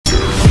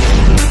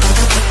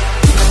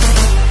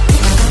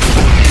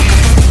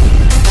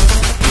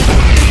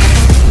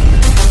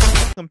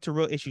to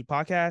Real Issue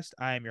Podcast.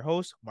 I am your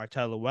host,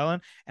 Martel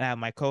Llewellyn, and I have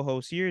my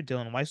co-host here,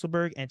 Dylan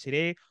Weisselberg. And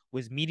today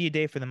was media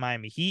day for the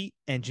Miami Heat,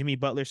 and Jimmy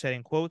Butler said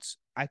in quotes,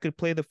 "I could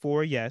play the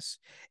four, yes.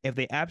 If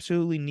they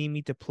absolutely need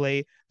me to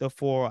play the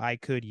four, I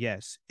could,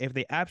 yes. If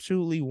they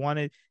absolutely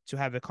wanted to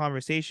have a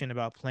conversation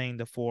about playing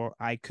the four,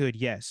 I could,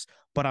 yes.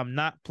 But I'm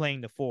not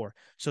playing the four."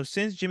 So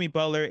since Jimmy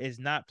Butler is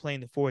not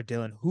playing the four,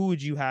 Dylan, who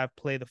would you have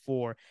play the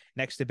four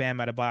next to Bam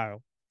Adebayo?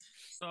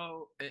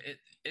 So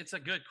it's a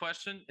good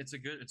question. It's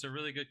a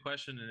really good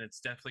question, and it's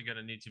definitely going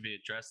to need to be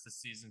addressed this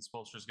season.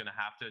 Spoelstra's going to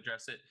have to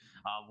address it.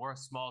 We're a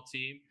small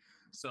team,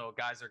 so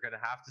guys are going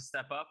to have to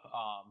step up.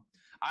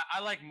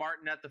 I like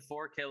Martin at the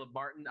four, Caleb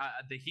Martin.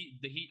 The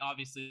Heat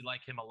obviously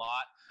like him a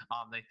lot.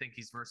 They think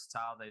he's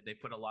versatile. They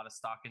put a lot of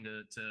stock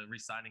into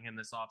re-signing him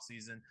this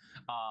offseason.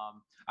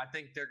 I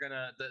think they're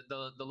gonna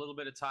the little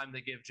bit of time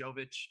they give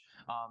Jovic,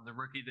 the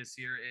rookie this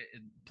year,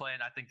 playing.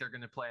 I think they're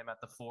going to play him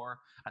at the four.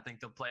 I think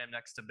they'll play him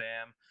next to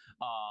Bam.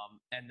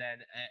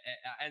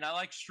 And I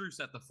like Strus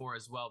at the four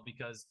as well,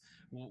 because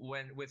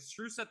when with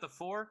Strus at the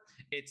four,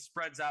 it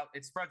spreads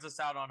us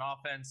out on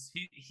offense.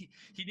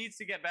 He needs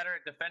to get better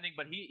at defending,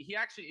 but he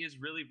actually is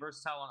really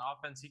versatile on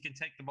offense. He can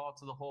take the ball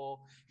to the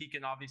hole. He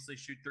can obviously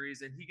shoot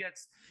threes, and he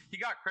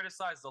got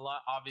criticized a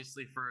lot,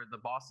 obviously, for the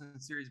Boston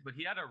series, but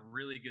he had a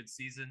really good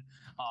season.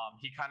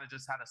 He kind of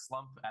just had a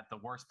slump at the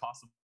worst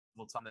possible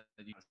time that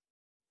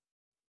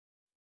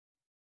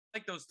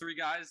like those three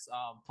guys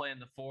playing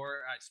the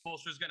four.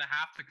 Spoelstra's going to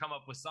have to come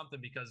up with something,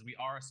 because we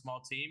are a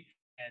small team,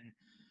 and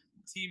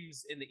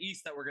teams in the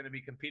East that we're going to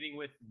be competing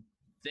with,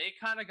 they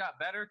kind of got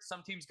better.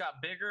 Some teams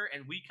got bigger,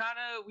 and we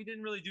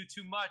didn't really do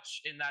too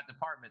much in that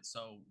department.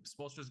 So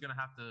Spoelstra's going to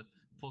have to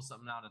pull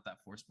something out at that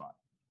four spot.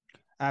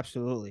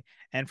 Absolutely.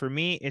 And for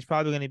me, it's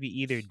probably going to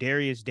be either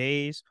Darius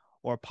Days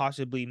or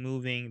possibly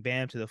moving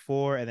Bam to the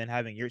four and then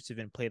having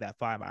Yurtseven play that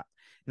five.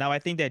 Now, I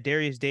think that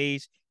Darius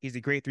Days, he's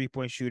a great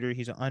three-point shooter.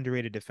 He's an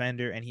underrated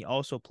defender, and he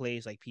also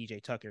plays like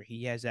PJ Tucker.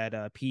 He has that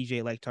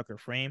PJ like Tucker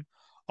frame.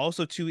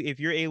 Also, too, if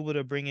you're able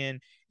to bring in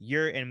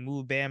Yurt and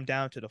move Bam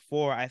down to the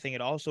four, I think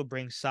it also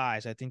brings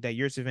size. I think that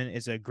Yurtseven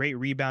is a great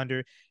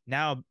rebounder.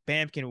 Now,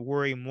 Bam can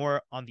worry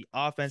more on the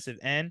offensive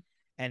end,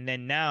 and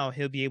then now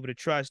he'll be able to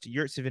trust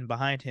Yurtseven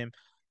behind him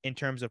in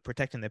terms of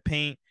protecting the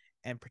paint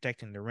and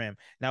protecting the rim.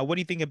 Now, what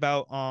do you think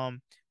about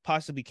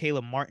possibly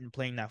Caleb Martin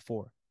playing that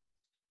four?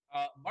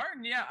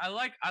 Martin, yeah, I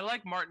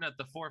like Martin at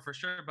the four for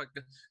sure. But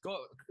go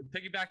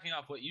piggybacking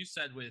off what you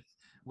said with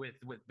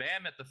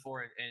Bam at the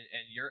four and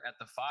you're at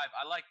the five.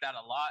 I like that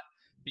a lot,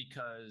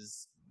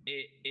 because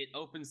it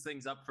opens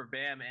things up for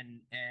Bam,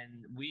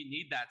 and we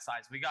need that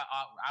size. We got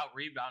out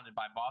rebounded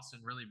by Boston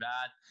really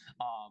bad,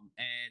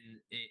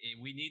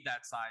 and we need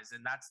that size,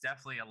 and that's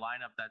definitely a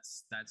lineup that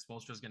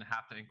Spoelstra is going to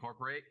have to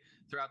incorporate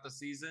throughout the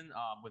season,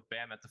 with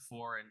Bam at the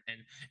four,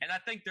 and I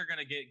think they're going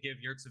to give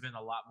Yurtseven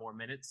a lot more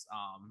minutes.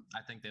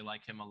 I think they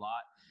like him a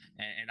lot,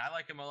 and I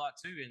like him a lot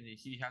too, and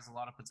he has a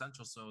lot of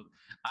potential. So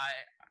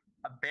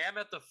Bam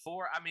at the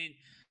four. I mean,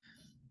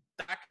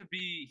 that could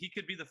be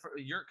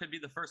Yurt could be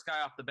the first guy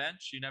off the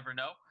bench. You never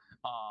know,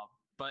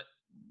 but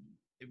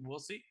we'll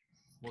see.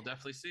 We'll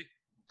definitely see.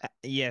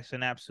 Yes,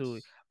 and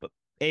absolutely.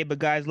 But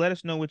guys, let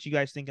us know what you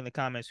guys think in the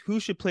comments. Who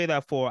should play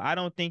that four? I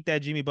don't think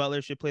that Jimmy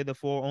Butler should play the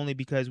four, only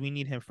because we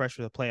need him fresh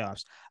for the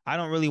playoffs. I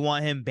don't really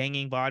want him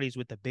banging bodies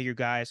with the bigger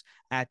guys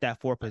at that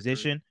four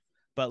position.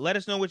 But let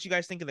us know what you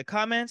guys think in the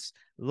comments.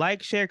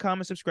 Like, share,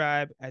 comment,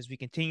 subscribe as we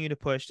continue to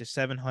push to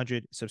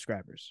 700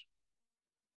 subscribers.